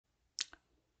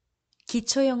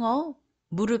기초영어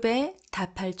무릎에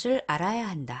답할 줄 알아야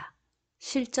한다.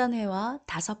 실전회화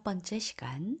 5번째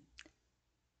시간.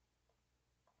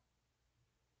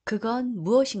 그건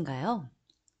무엇인가요?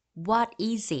 What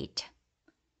is it?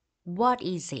 What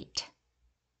is it?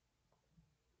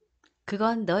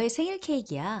 그건 너의 생일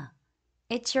케이크야.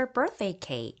 It's your birthday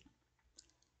cake.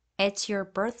 It's your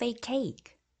birthday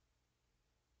cake.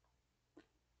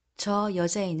 저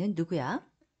여자애는 누구야?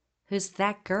 Who's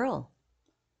that girl?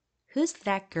 Who's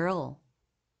that girl?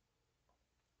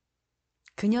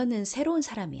 그녀는 새로운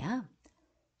사람이야.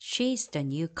 She's the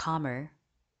newcomer.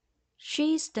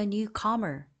 She's the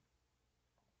newcomer.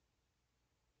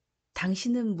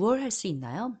 당신은 무엇 할 수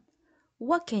있나요?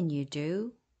 What can you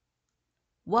do?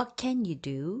 What can you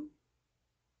do?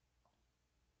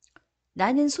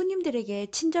 나는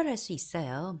손님들에게 친절할 수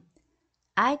있어요.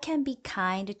 I can be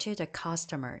kind to the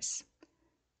customers.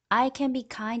 I can be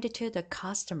kind to the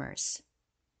customers.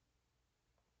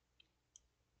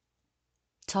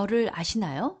 저를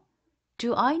아시나요?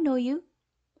 Do I know you?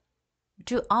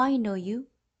 Do I know you?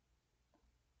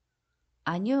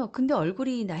 아니요, 근데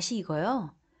얼굴이 낯이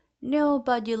익어요. No,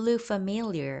 but you look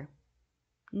familiar.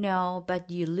 No,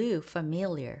 but you look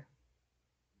familiar.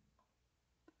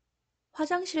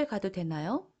 화장실 가도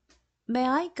되나요? May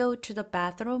I go to the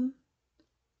bathroom?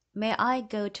 May I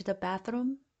go to the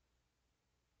bathroom?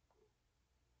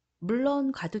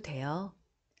 물론 가도 돼요.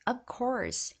 Of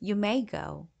course, you may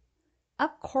go.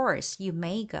 Of course, you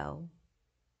may go.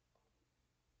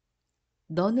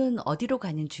 너는 어디로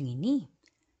가는 중이니?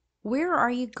 Where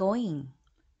are you going?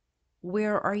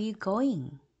 Where are you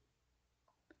going?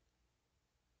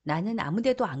 나는 아무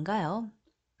데도 안 가요.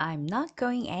 I'm not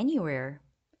going anywhere.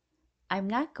 I'm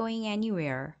not going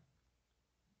anywhere.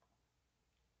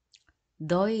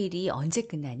 너의 일이 언제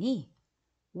끝나니?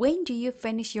 When do you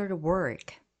finish your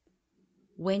work?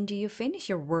 When do you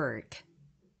finish your work?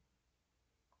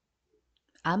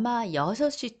 아마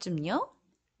 6시쯤요?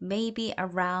 Maybe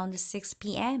around 6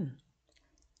 p.m.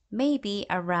 Maybe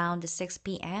around 6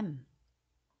 p.m.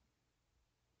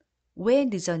 왜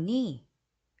늦었니?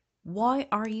 Why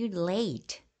are you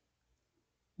late?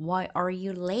 Why are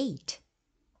you late?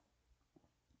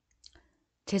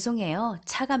 죄송해요.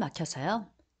 차가 막혀서요.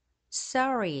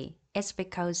 Sorry, it's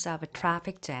because of a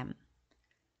traffic jam.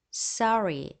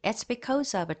 Sorry, it's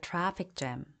because of a traffic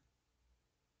jam.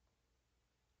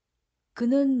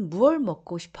 그는 무얼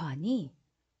먹고 싶어 하니?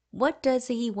 What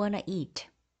does he wanna eat?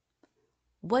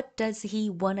 What does he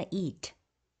wanna eat?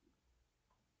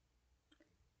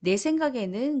 내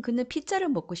생각에는 그는 피자를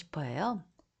먹고 싶어 해요.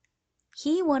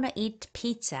 He wanna eat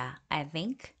pizza, I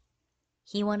think.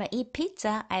 He wanna eat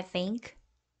pizza, I think.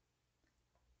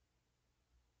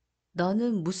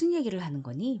 너는 무슨 얘기를 하는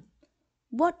거니?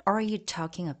 What are you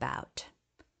talking about?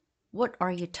 What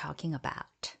are you talking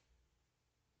about?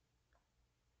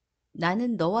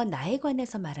 나는 너와 나에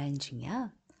관해서 말하는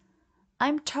중이야.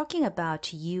 I'm talking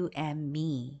about you and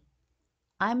me.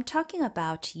 I'm talking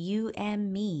about you and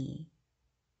me.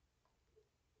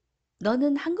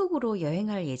 너는 한국으로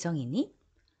여행할 예정이니?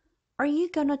 Are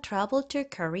you gonna travel to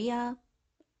Korea?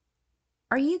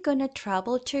 Are you gonna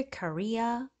travel to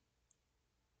Korea?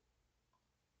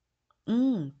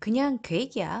 그냥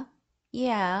계획이야.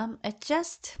 Yeah, it's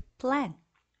just plan.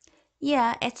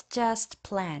 Yeah, it's just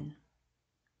plan.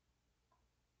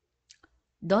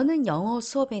 너는 영어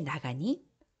수업에 나가니?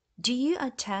 Do you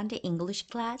attend English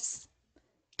class?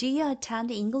 Do you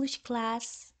attend English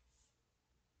class?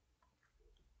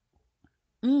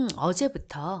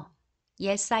 어제부터.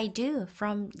 Yes, I do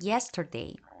from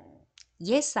yesterday.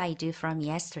 Yes, I do from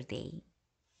yesterday.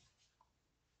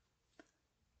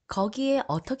 거기에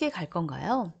어떻게 갈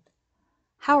건가요?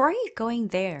 How are you going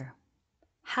there?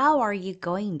 How are you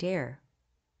going there?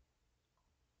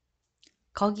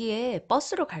 거기에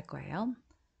버스로 갈 거예요.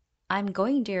 I'm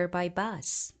going there by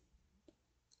bus.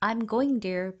 I'm going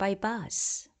there by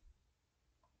bus.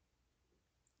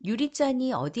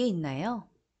 유리잔이 어디에 있나요?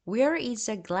 Where is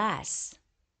a glass?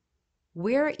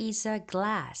 Where is a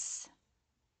glass?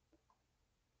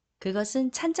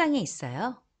 그것은 찬장에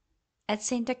있어요.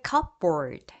 It's in the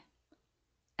cupboard.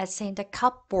 It's in the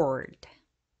cupboard.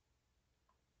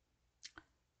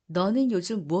 너는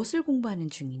요즘 무엇을 공부하는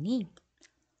중이니?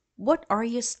 What are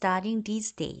you studying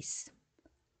these days?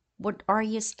 What are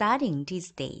you studying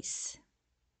these days?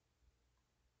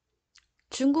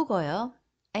 중국어요.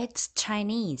 It's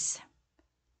Chinese.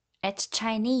 It's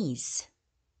Chinese.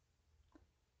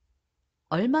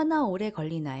 얼마나 오래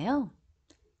걸리나요?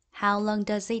 How long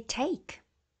does it take?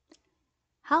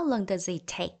 How long does it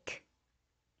take?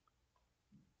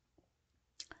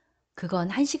 그건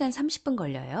 1시간 30분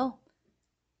걸려요.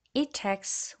 It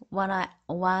takes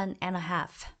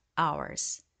 1.5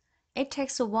 hours. It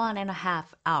takes 1.5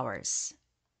 hours.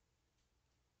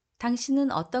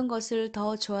 당신은 어떤 것을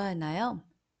더 좋아하나요?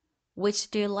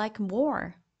 Which do you like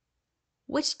more?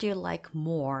 Which do you like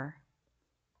more?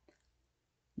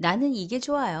 나는 이게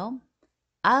좋아요.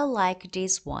 I like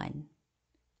this one.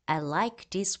 I like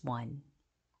this one.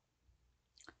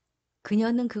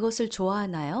 그녀는 그것을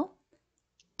좋아하나요?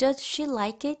 Does she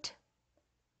like it?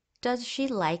 Does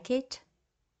she like it?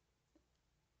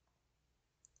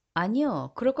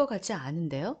 아니요, 그럴 것 같지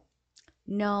않은데요.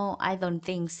 No, I don't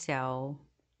think so.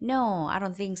 No, I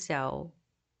don't think so.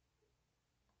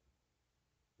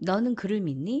 너는 그를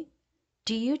믿니?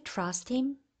 Do you trust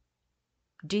him?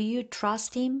 Do you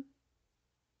trust him?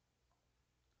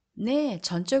 네,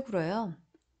 전적으로요.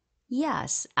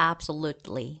 Yes,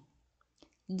 absolutely.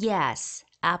 Yes,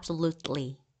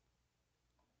 absolutely.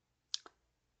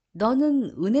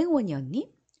 너는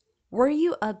은행원이었니? Were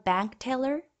you a bank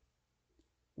teller?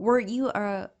 Were you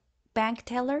a bank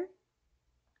teller?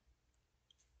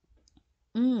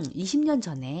 20년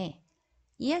전에.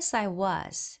 Yes, I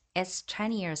was. It's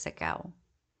 20 years ago.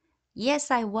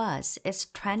 Yes, I was. It's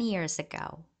 20 years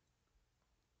ago.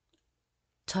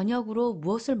 저녁으로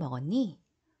무엇을 먹었니?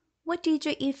 What did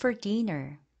you eat for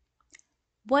dinner?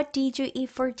 What did you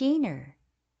eat for dinner?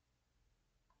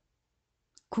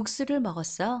 국수를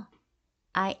먹었어.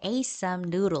 I ate some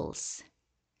noodles.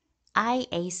 I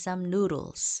ate some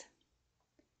noodles.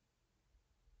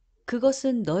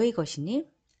 그것은 너의 것이니?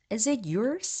 Is it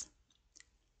yours?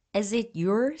 Is it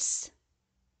yours?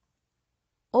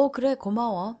 그래,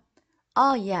 고마워.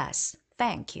 Oh, yes,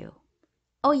 thank you.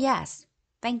 Oh, yes,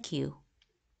 thank you.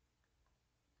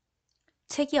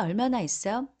 책이 얼마나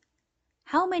있어?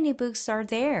 How many books are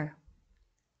there?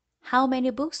 How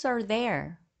many books are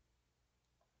there?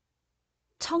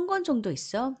 1000권 정도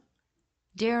있어?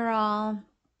 There are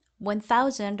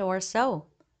 1000 or so.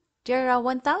 There are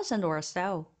 1000 or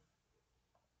so.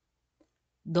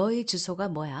 너의 주소가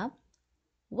뭐야?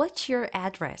 What's your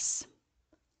address?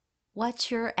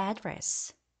 What's your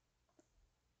address?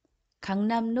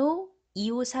 강남로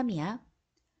 253이야.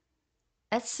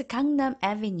 It's Gangnam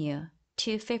Avenue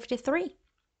 253.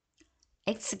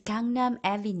 It's Gangnam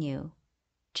Avenue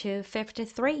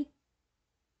 253.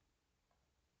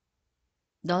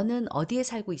 너는 어디에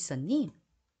살고 있었니?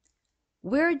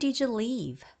 Where did you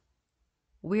live?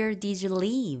 Where did you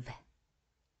live?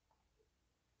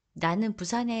 나는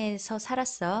부산에서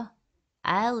살았어.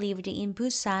 I lived in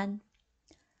Busan.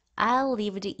 I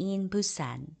lived in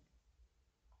Busan.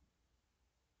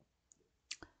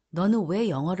 너는 왜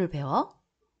영어를 배워?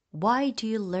 Why do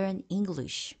you learn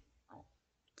English?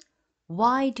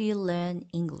 Why do you learn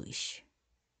English?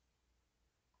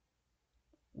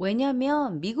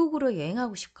 왜냐면 미국으로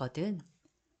여행하고 싶거든.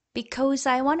 Because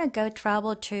I want to go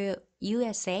travel to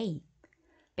USA.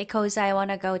 Because I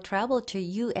want to go travel to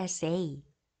USA.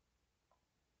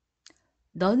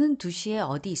 너는 2시에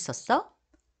어디 있었어?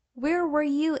 Where were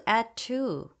you at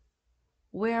 2?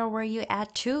 Where were you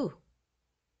at 2?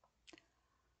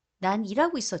 난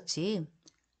일하고 있었지.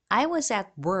 I was at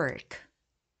work.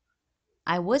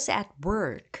 I was at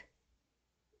work.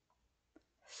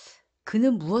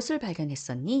 그는 무엇을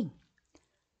발견했었니?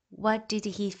 What did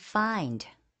he find?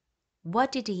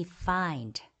 What did he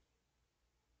find?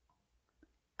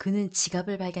 그는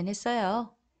지갑을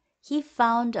발견했어요. He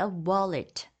found a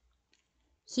wallet.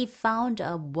 He found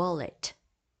a wallet.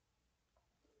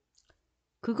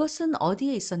 그것은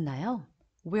어디에 있었나요?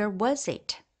 Where was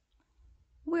it?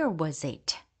 Where was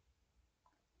it?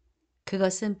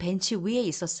 그것은 벤치 위에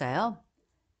있었어요.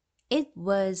 It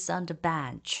was on the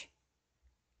bench.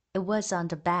 It was on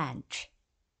the bench.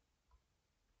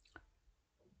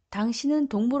 당신은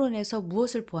동물원에서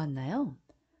무엇을 보았나요?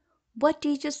 What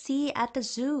did you see at the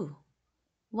zoo?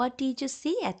 What did you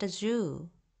see at the zoo?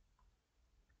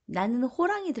 나는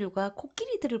호랑이들과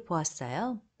코끼리들을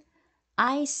보았어요.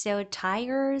 I saw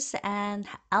tigers and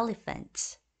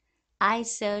elephants. I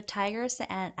saw tigers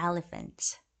and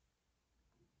elephants.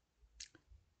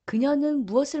 그녀는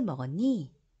무엇을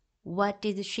먹었니? What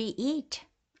did she eat?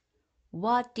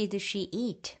 What did she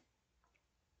eat?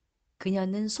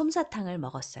 그녀는 솜사탕을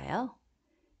먹었어요.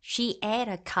 She ate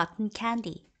a cotton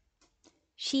candy.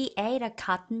 She ate a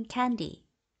cotton candy.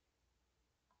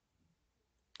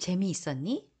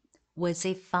 재미있었니? Was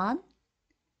it fun?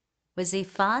 Was it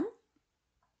fun?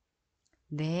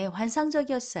 네,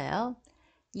 환상적이었어요.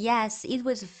 Yes, it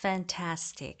was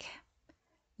fantastic.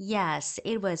 Yes,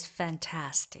 it was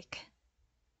fantastic.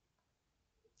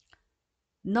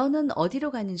 너는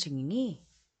어디로 가는 중이니?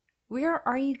 Where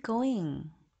are you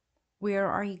going? Where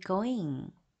are you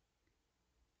going?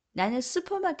 나는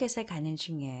슈퍼마켓에 가는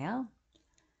중이에요.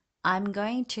 I'm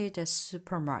going to the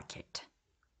supermarket.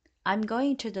 I'm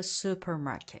going to the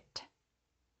supermarket.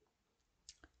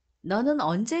 너는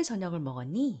언제 저녁을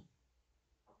먹었니?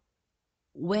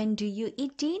 When do you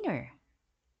eat dinner?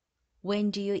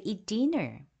 When do you eat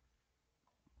dinner?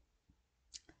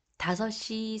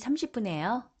 5시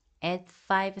 30분에요. At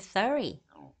 5:30.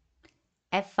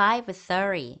 At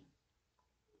 5:30.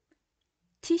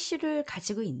 티슈를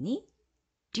가지고 있니?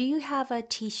 Do you have a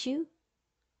tissue?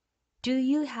 Do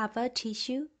you have a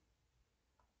tissue?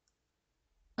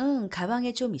 응,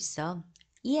 가방에 좀 있어.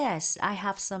 Yes, I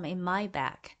have some in my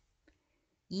bag.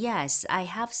 Yes, I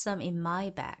have some in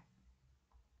my bag.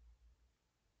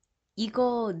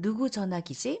 이거 누구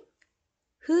전화기지?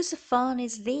 Whose phone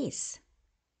is this?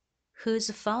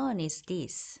 Whose phone is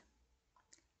this?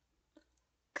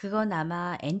 그건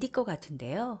아마 앤디 거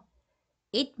같은데요.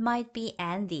 It might be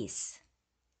Andy's.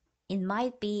 It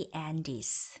might be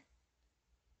Andy's.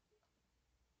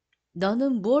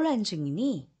 너는 뭘 한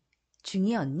중이니?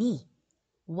 중이었니?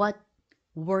 What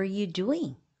were you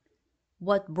doing?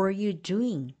 What were you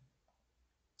doing?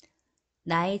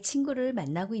 나의 친구를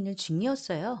만나고 있는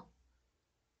중이었어요.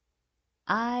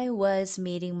 I was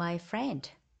meeting my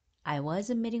friend. I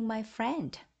was meeting my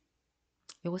friend.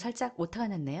 요거 살짝 오타가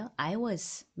났네요. I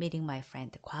was meeting my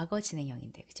friend. 과거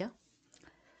진행형인데, 그죠?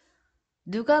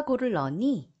 누가 골을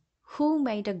넣니? Who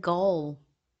made a goal?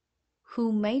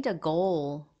 Who made a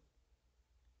goal?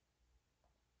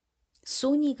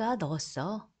 소니가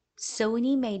넣었어.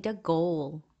 Sony made a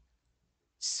goal.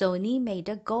 Sony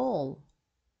made a goal.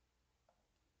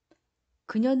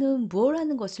 그녀는 무엇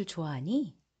하는 것을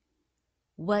좋아하니?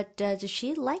 What does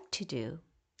she like to do?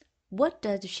 What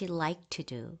does she like to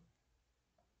do?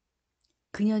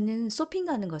 그녀는 쇼핑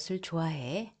가는 것을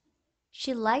좋아해.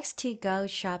 She likes to go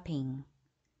shopping.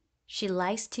 She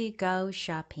likes to go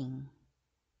shopping.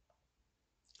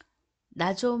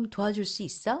 나 좀 도와줄 수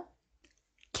있어?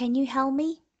 Can you help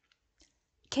me?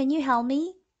 Can you help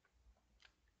me?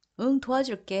 응,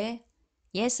 도와줄게.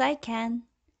 Yes, I can.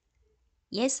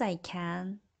 Yes, I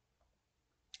can.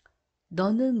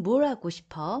 너는 뭘 하고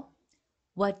싶어?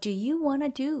 What do you wanna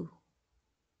do?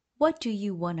 What do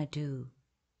you wanna do?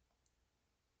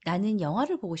 나는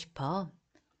영화를 보고 싶어.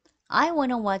 I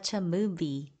wanna watch a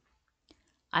movie.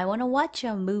 I wanna watch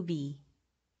a movie.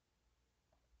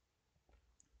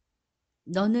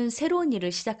 너는 새로운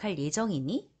일을 시작할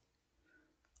예정이니?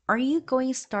 Are you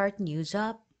going to start a new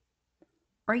job?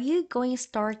 Are you going to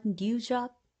start a new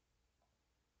job?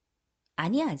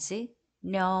 아니, 아직.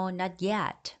 No, not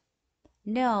yet.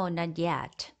 No, not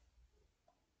yet.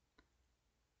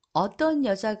 어떤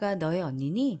여자가 너의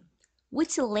언니니?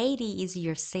 Which lady is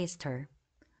your sister?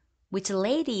 Which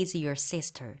lady is your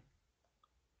sister?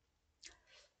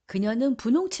 그녀는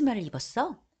분홍 치마를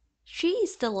입었어. She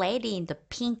is the lady in the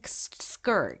pink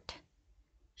skirt.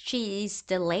 She is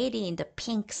the lady in the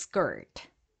pink skirt.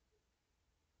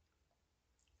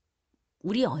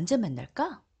 우리 언제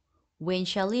만날까? When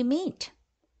shall we meet?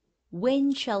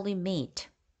 When shall we meet?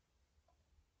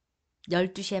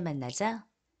 12시에 만나자.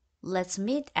 Let's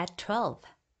meet at 12.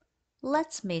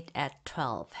 Let's meet at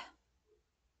 12.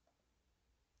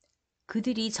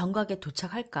 그들이 정각에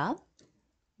도착할까?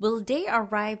 Will they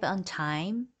arrive on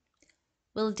time?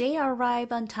 Will they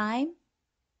arrive on time?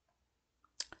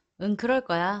 응, 그럴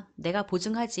거야. 내가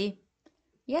보증하지.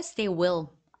 Yes, they will.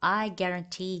 I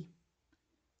guarantee.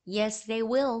 Yes, they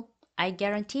will. I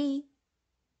guarantee.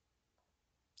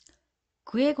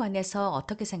 그에 관해서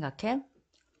어떻게 생각해?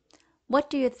 What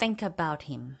do you think about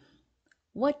him?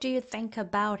 What do you think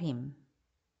about him?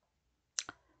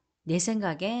 내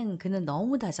생각엔 그는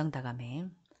너무 다정다감해.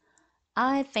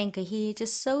 I think he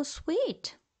is so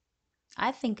sweet.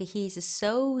 I think he is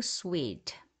so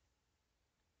sweet.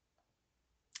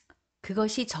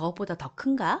 그것이 저것보다 더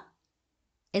큰가?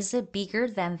 Is it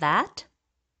bigger than that?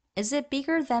 Is it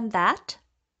bigger than that?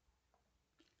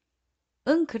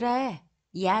 응, 그래.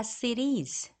 Yes, it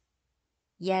is.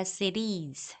 Yes, it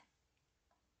is.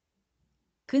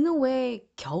 그는 왜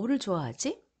겨울을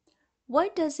좋아하지?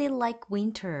 Why does he like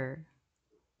winter?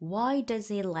 Why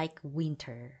does he like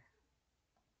winter?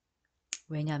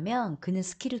 왜냐면 그는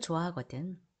스키를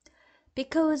좋아하거든.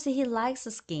 Because he likes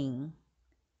skiing.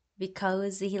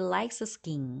 Because he likes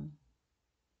skiing.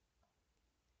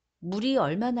 물이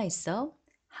얼마나 있어?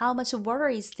 How much water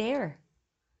is there?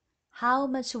 How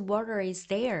much water is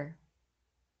there?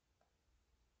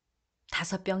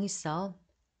 5병 있어.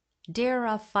 There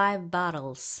are 5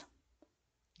 bottles.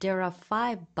 There are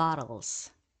 5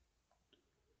 bottles.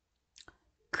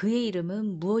 그의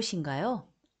이름은 무엇인가요?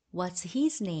 What's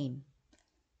his name?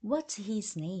 What's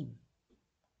his name?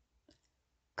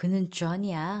 그는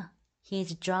John이야.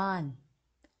 He's John.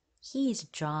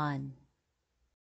 He's John.